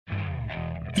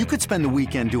You could spend the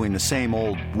weekend doing the same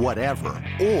old whatever,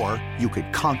 or you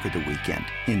could conquer the weekend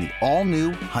in the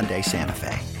all-new Hyundai Santa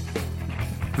Fe.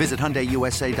 Visit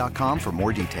HyundaiUSA.com for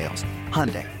more details.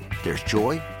 Hyundai, there's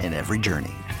joy in every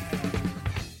journey.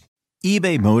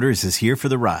 eBay Motors is here for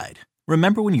the ride.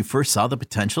 Remember when you first saw the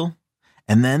potential?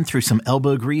 And then through some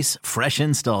elbow grease, fresh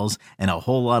installs, and a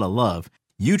whole lot of love,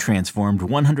 you transformed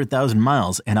 100,000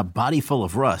 miles and a body full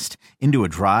of rust into a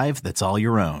drive that's all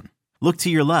your own. Look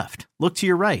to your left. Look to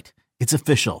your right. It's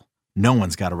official. No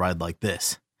one's got a ride like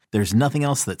this. There's nothing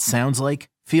else that sounds like,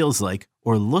 feels like,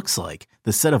 or looks like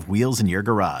the set of wheels in your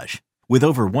garage. With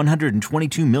over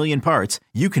 122 million parts,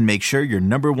 you can make sure your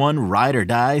number one ride or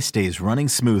die stays running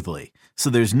smoothly.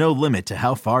 So there's no limit to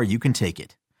how far you can take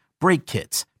it. Brake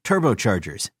kits,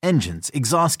 turbochargers, engines,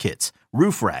 exhaust kits,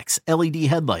 roof racks, LED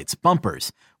headlights,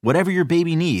 bumpers, whatever your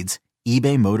baby needs,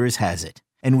 eBay Motors has it.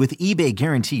 And with eBay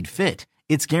Guaranteed Fit,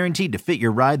 it's guaranteed to fit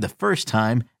your ride the first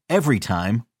time, every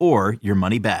time, or your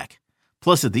money back.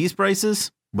 Plus, at these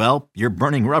prices, well, you're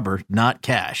burning rubber, not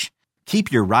cash. Keep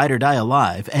your ride or die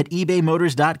alive at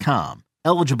ebaymotors.com.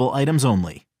 Eligible items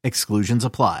only. Exclusions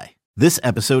apply. This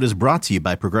episode is brought to you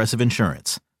by Progressive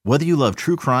Insurance. Whether you love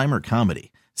true crime or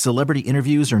comedy, celebrity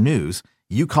interviews or news,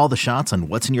 you call the shots on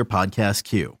what's in your podcast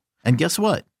queue. And guess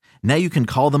what? Now you can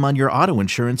call them on your auto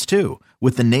insurance too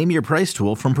with the Name Your Price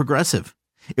tool from Progressive.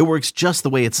 It works just the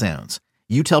way it sounds.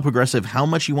 You tell Progressive how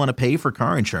much you want to pay for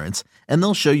car insurance, and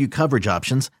they'll show you coverage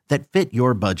options that fit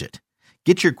your budget.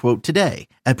 Get your quote today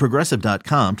at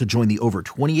Progressive.com to join the over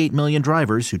 28 million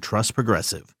drivers who trust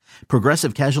Progressive.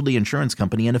 Progressive Casualty Insurance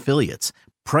Company and Affiliates.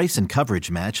 Price and coverage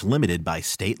match limited by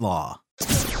state law.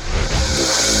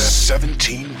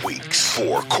 17 weeks,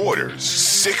 4 quarters,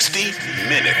 60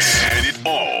 minutes, and it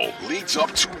all leads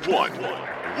up to one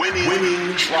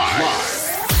winning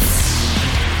drive.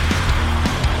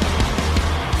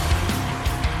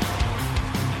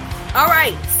 All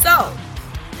right, so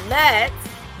let's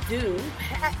do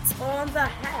hats on the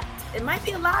hat. It might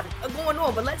be a lot going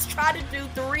on, but let's try to do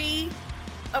 3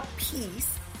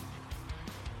 apiece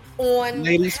on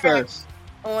ladies first.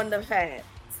 On the hats.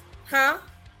 Huh?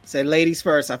 Say ladies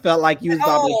first. I felt like you was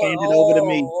about to hand it over to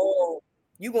me.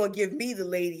 You're going to give me the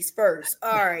ladies first.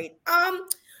 All right.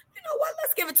 You know what?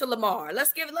 Let's give it to Lamar.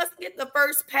 Let's get the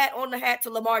first pat on the hat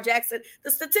to Lamar Jackson. The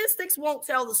statistics won't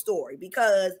tell the story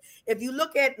because if you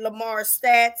look at Lamar's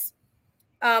stats,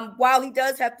 while he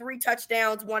does have 3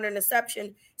 touchdowns, 1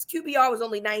 interception, his QBR was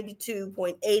only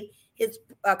 92.8. His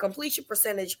completion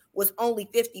percentage was only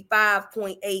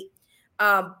 55.8.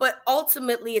 But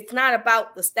ultimately, it's not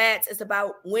about the stats. It's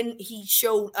about when he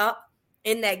showed up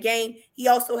in that game. He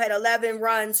also had 11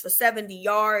 runs for 70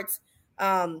 yards.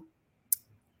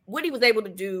 What he was able to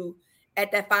do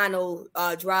at that final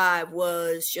drive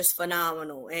was just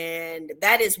phenomenal. And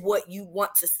that is what you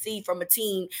want to see from a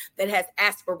team that has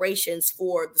aspirations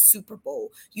for the Super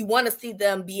Bowl. You want to see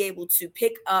them be able to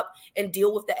pick up and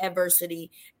deal with the adversity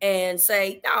and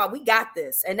say, no, we got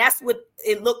this. And that's what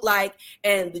it looked like.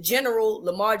 And the general,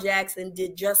 Lamar Jackson,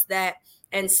 did just that.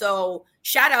 And so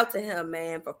shout out to him,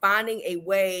 man, for finding a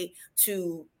way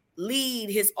to lead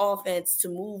his offense to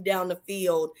move down the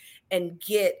field and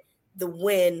get the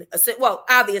win. Well,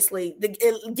 obviously,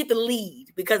 get the lead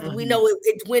because we know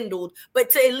it dwindled, but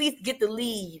to at least get the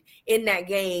lead in that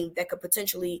game that could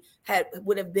potentially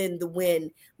would have been the win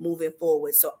moving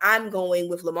forward. So I'm going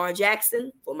with Lamar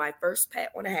Jackson for my first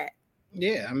pat on the hat.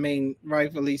 Yeah, I mean,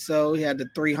 rightfully so. He had the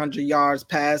 300 yards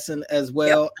passing as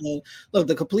well. Yep. And look,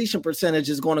 the completion percentage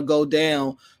is going to go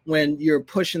down when you're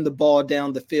pushing the ball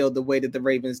down the field the way that the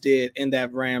Ravens did in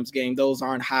that Rams game. Those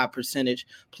aren't high percentage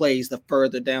plays. The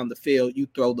further down the field you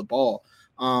throw the ball.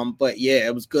 But yeah,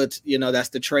 it was good. You know, that's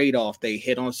the trade-off. They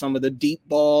hit on some of the deep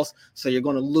balls, so you're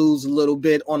going to lose a little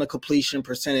bit on the completion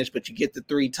percentage, but you get the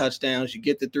 3 touchdowns, you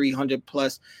get the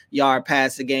 300-plus yard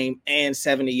pass a game and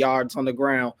 70 yards on the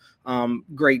ground.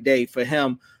 Great day for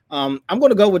him. I'm going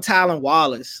to go with Tylan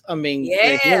Wallace. I mean,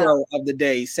 the hero of the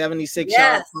day, 76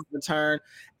 yards return.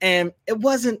 And it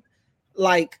wasn't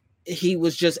like he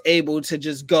was just able to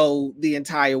just go the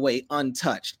entire way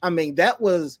untouched. I mean, that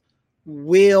was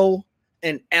will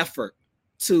and effort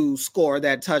to score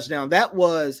that touchdown. That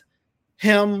was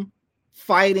him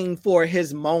fighting for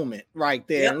his moment right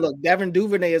there. Yep. And look, Devin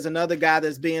Duvernay is another guy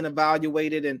that's being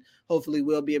evaluated, and hopefully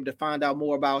we'll be able to find out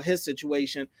more about his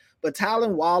situation. But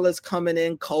Tylan Wallace coming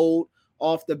in cold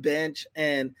off the bench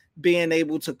and being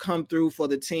able to come through for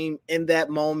the team in that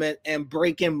moment and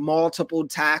breaking multiple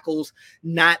tackles,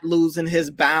 not losing his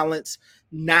balance,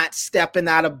 not stepping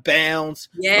out of bounds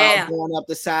while going up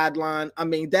the sideline. I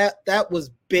mean, that was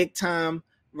big time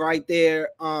right there.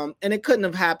 And it couldn't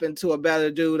have happened to a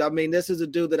better dude. I mean, this is a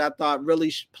dude that I thought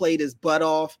really played his butt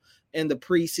off in the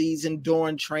preseason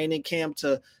during training camp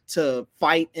to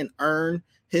fight and earn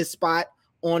his spot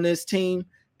on this team.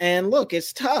 And look,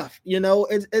 it's tough.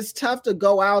 It's tough to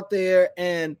go out there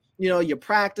and, you're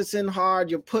practicing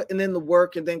hard, you're putting in the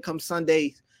work, and then come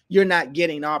Sunday, you're not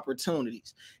getting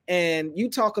opportunities. And you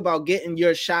talk about getting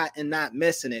your shot and not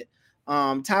missing it.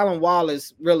 Tylan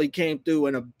Wallace really came through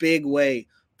in a big way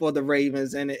for the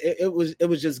Ravens, and it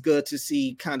was just good to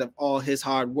see kind of all his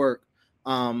hard work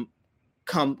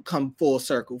come full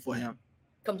circle for him.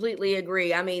 Completely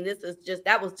agree. I mean,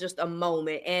 that was just a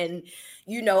moment. And,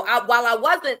 while I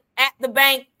wasn't at the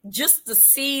bank just to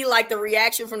see like the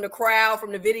reaction from the crowd,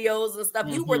 from the videos and stuff,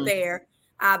 you were there.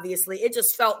 Obviously, it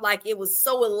just felt like it was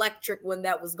so electric when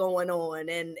that was going on.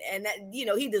 And that,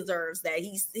 he deserves that.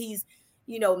 He's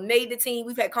made the team.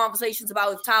 We've had conversations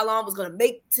about if Tylan was going to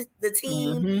make the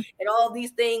team and all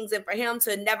these things. And for him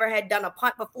to never had done a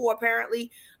punt before,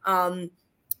 apparently, come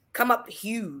up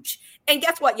huge. And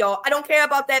guess what, y'all? I don't care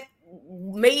about that.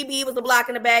 Maybe it was a block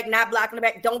in the back, not blocking the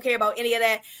back. Don't care about any of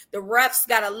that. The refs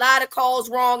got a lot of calls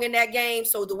wrong in that game.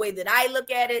 So the way that I look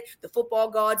at it, the football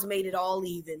gods made it all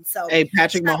even. So hey,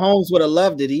 Patrick Mahomes would have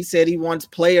loved it. He said he wants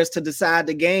players to decide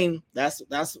the game. That's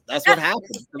what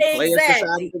happened. The players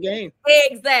decided the game.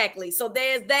 Exactly. So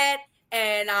there's that.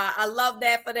 And I love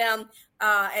that for them.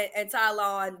 And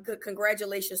Tylan,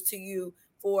 congratulations to you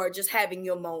for just having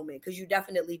your moment, because you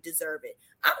definitely deserve it.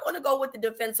 I'm going to go with the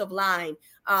defensive line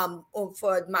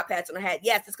for my pats on the hat.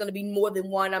 Yes, it's going to be more than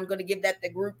one. I'm going to give that the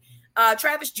group.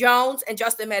 Travis Jones and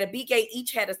Justin Madubuike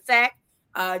each had a sack.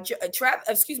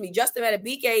 Justin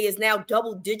Madubuike is now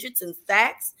double digits in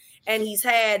sacks, and he's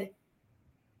had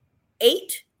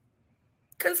 8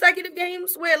 consecutive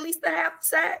games where at least a half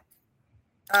sack.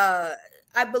 I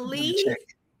believe.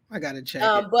 I got to check.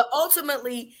 But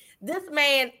ultimately, this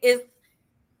man is,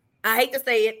 I hate to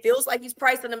say it, feels like he's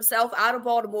pricing himself out of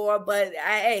Baltimore, but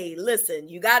hey, listen,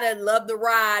 you got to love the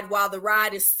ride while the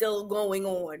ride is still going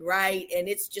on, right? And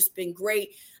it's just been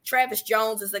great. Travis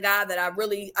Jones is a guy that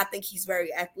I think he's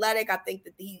very athletic. I think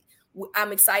that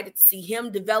I'm excited to see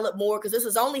him develop more, because this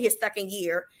is only his second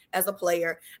year as a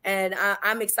player. And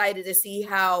I'm excited to see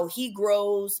how he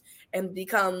grows and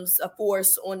becomes a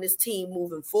force on this team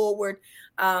moving forward.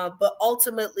 But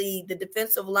ultimately, the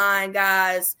defensive line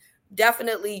guys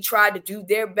definitely tried to do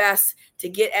their best to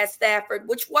get at Stafford,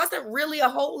 which wasn't really a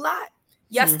whole lot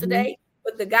yesterday.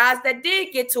 But the guys that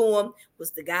did get to him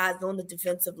was the guys on the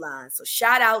defensive line. So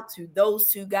shout out to those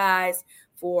 2 guys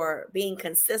for being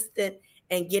consistent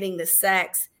and getting the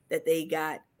sacks that they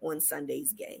got on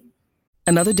Sunday's game.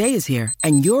 Another day is here,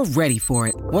 and you're ready for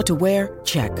it. What to wear?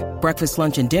 Check. Breakfast,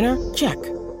 lunch, and dinner? Check.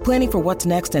 Planning for what's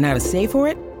next and how to save for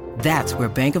it? That's where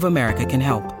Bank of America can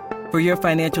help. For your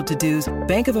financial to-dos,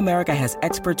 Bank of America has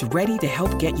experts ready to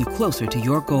help get you closer to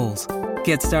your goals.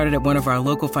 Get started at one of our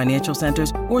local financial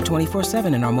centers or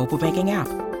 24/7 in our mobile banking app.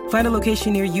 Find a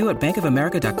location near you at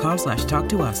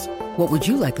bankofamerica.com/talktous. What would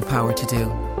you like the power to do?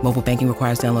 Mobile banking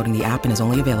requires downloading the app and is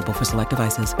only available for select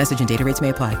devices. Message and data rates may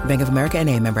apply. Bank of America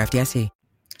N.A., member FDIC.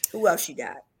 Who else you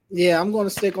got? Yeah, I'm going to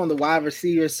stick on the wide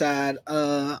receiver side.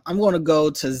 I'm going to go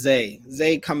to Zay.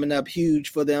 Zay coming up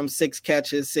huge for them. 6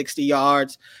 catches, 60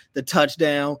 yards, the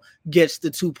touchdown, gets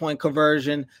the 2-point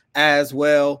conversion as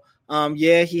well.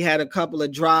 He had a couple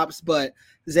of drops, but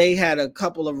Zay had a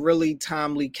couple of really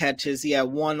timely catches. He had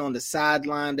one on the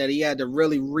sideline that he had to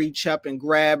really reach up and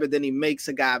grab, and then he makes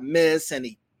a guy miss, and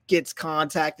he gets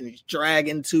contact, and he's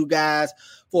dragging 2 guys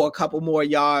for a couple more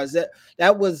yards.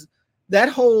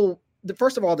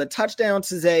 First of all, the touchdown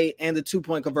to Zay and the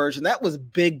 2-point conversion, that was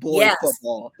big boy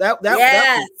football. That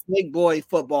was big boy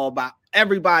football by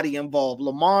everybody involved.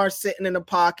 Lamar sitting in the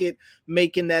pocket,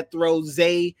 making that throw.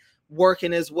 Zay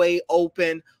working his way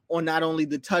open on not only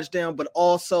the touchdown, but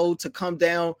also to come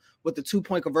down with the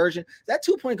 2-point conversion. That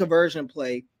 2-point conversion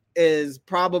play is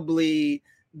probably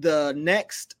the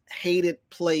next hated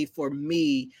play for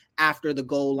me after the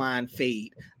goal line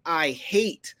fade. I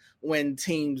hate when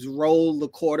teams roll the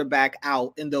quarterback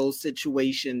out in those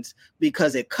situations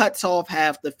because it cuts off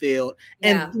half the field.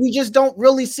 And we just don't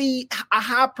really see a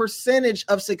high percentage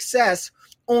of success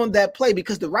on that play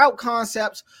because the route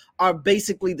concepts are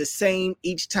basically the same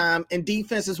each time. And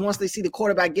defenses, once they see the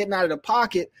quarterback getting out of the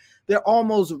pocket, they're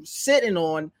almost sitting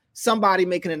on somebody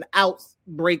making an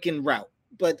out-breaking route.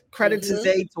 But credit to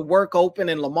Zay to work open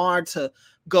and Lamar to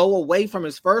go away from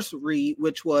his first read,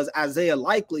 which was Isaiah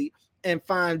Likely, and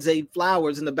find Zay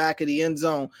Flowers in the back of the end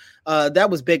zone. That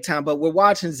was big time, but we're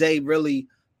watching Zay really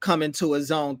come into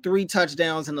his own. 3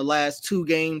 touchdowns in the last 2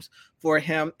 games for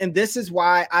him. And this is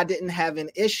why I didn't have an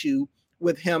issue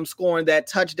with him scoring that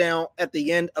touchdown at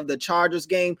the end of the Chargers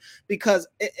game, because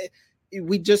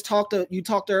we just you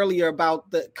talked earlier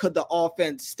about could the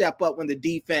offense step up when the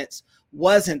defense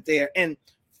wasn't there. And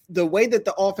the way that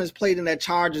the offense played in that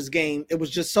Chargers game, it was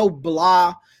just so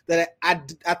blah that I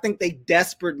think they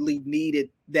desperately needed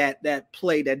that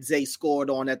play that Zay scored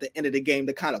on at the end of the game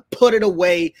to kind of put it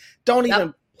away. Don't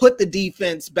even put the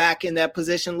defense back in that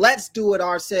position. Let's do it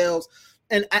ourselves.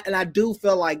 And I do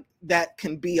feel like that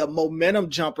can be a momentum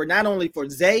jumper, not only for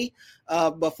Zay,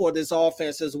 but for this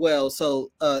offense as well. So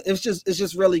it's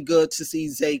just really good to see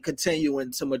Zay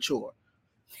continuing to mature.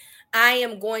 I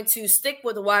am going to stick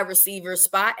with the wide receiver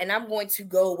spot, and I'm going to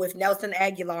go with Nelson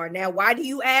Aguilar. Now, why do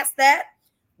you ask that?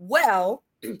 Well,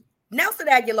 Nelson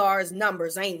Aguilar's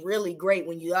numbers ain't really great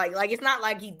when you like it's not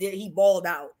like he balled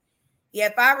out. He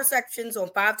had 5 receptions on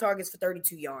 5 targets for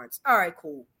 32 yards. All right,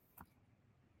 cool.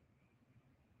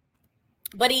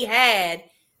 But he had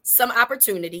some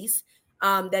opportunities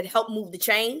that helped move the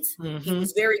chains. Mm-hmm. He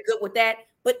was very good with that.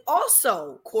 But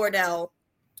also, Cordell,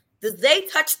 the Zay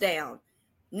touchdown,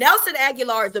 Nelson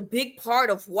Aguilar is a big part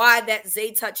of why that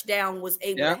Zay touchdown was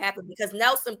able to happen, because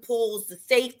Nelson pulls the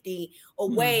safety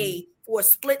away for a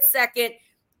split second.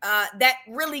 That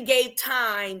really gave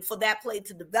time for that play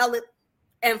to develop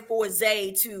and for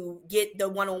Zay to get the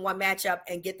one-on-one matchup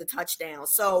and get the touchdown.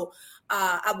 So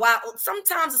while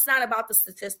sometimes it's not about the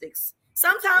statistics,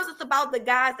 sometimes it's about the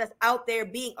guys that's out there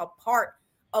being a part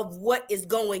of what is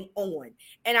going on.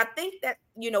 And I think that,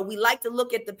 we like to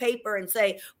look at the paper and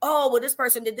say, oh, well, this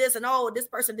person did this and oh, this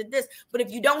person did this. But if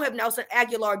you don't have Nelson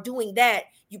Aguilar doing that,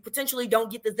 you potentially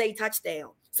don't get the Zay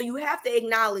touchdown. So you have to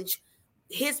acknowledge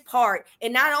his part,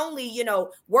 and not only,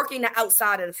 working the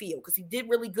outside of the field, because he did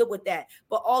really good with that,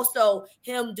 but also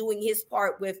him doing his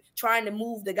part with trying to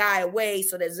move the guy away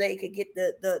so that Zay could get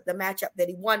the matchup that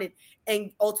he wanted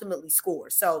and ultimately score.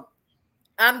 So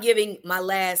I'm giving my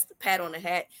last pat on the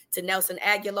hat to Nelson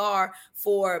Aguilar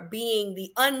for being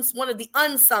one of the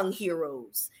unsung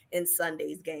heroes in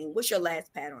Sunday's game. What's your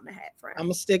last pat on the hat, friend? I'm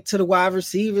going to stick to the wide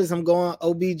receivers. I'm going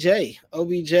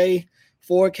OBJ.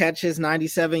 4 catches,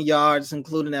 97 yards,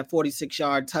 including that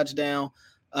 46-yard touchdown.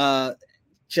 I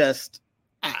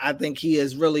think he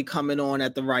is really coming on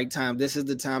at the right time. This is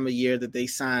the time of year that they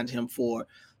signed him for.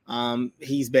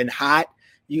 He's been hot.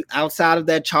 Outside of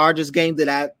that Chargers game that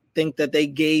I think that they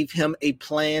gave him a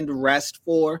planned rest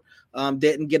for,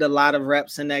 didn't get a lot of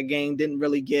reps in that game, didn't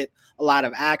really get a lot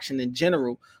of action in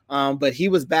general. But he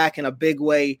was back in a big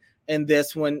way. And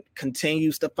this one,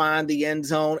 continues to find the end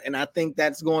zone. And I think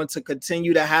that's going to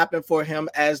continue to happen for him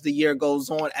as the year goes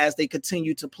on, as they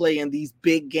continue to play in these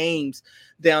big games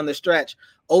down the stretch.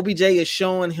 OBJ is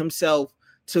showing himself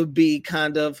to be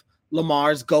kind of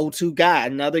Lamar's go-to guy.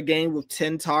 Another game with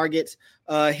 10 targets.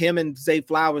 Him and Zay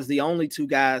Flowers, the only 2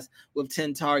 guys with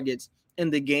 10 targets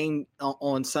in the game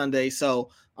on Sunday. So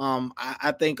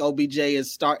I think OBJ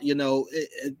is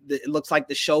it looks like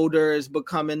the shoulder is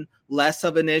becoming less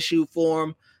of an issue for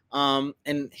him.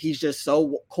 And he's just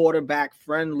so quarterback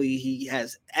friendly. He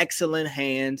has excellent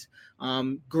hands,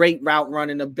 great route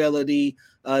running ability,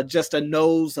 just a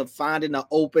nose of finding an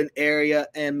open area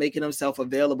and making himself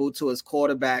available to his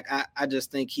quarterback. I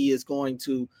just think he is going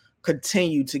to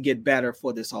continue to get better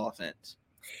for this offense.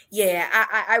 Yeah,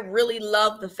 I really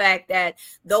love the fact that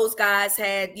those guys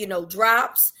had,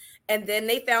 drops, and then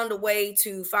they found a way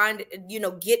to find,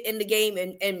 get in the game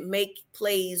and make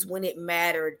plays when it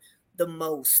mattered the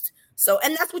most. So,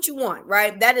 and that's what you want,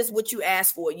 right? That is what you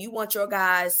ask for. You want your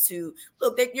guys to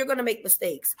look, you're going to make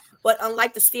mistakes, but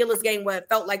unlike the Steelers game where it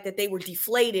felt like that they were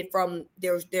deflated from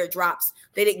their drops,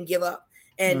 they didn't give up.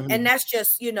 And that's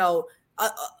just,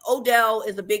 Odell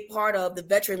is a big part of the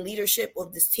veteran leadership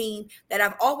of this team that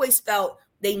I've always felt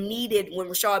they needed when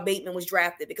Rashad Bateman was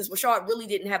drafted, because Rashad really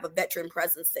didn't have a veteran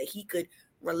presence that he could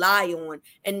rely on.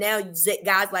 And now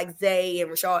guys like Zay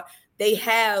and Rashad, they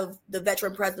have the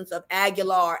veteran presence of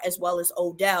Aguilar as well as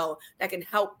Odell that can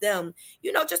help them,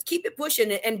 just keep it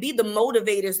pushing and be the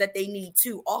motivators that they need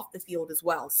to off the field as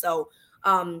well. So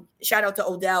shout out to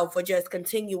Odell for just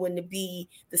continuing to be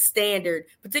the standard,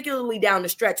 particularly down the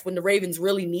stretch when the Ravens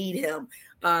really need him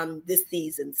this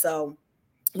season. So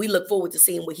we look forward to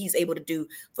seeing what he's able to do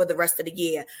for the rest of the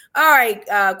year. All right,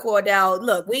 Cordell,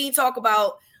 look, we ain't talk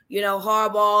about,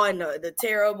 Harbaugh and the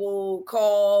terrible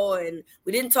call, and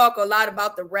we didn't talk a lot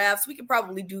about the refs. We could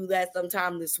probably do that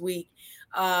sometime this week.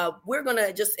 We're going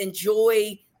to just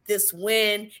enjoy this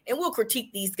win, and we'll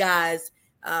critique these guys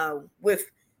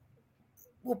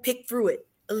we'll pick through it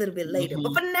a little bit later.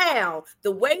 But for now,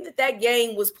 the way that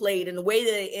game was played and the way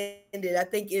that it ended, I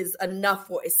think is enough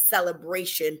for a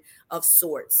celebration of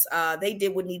sorts. They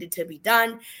did what needed to be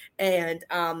done. And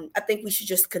I think we should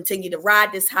just continue to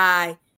ride this high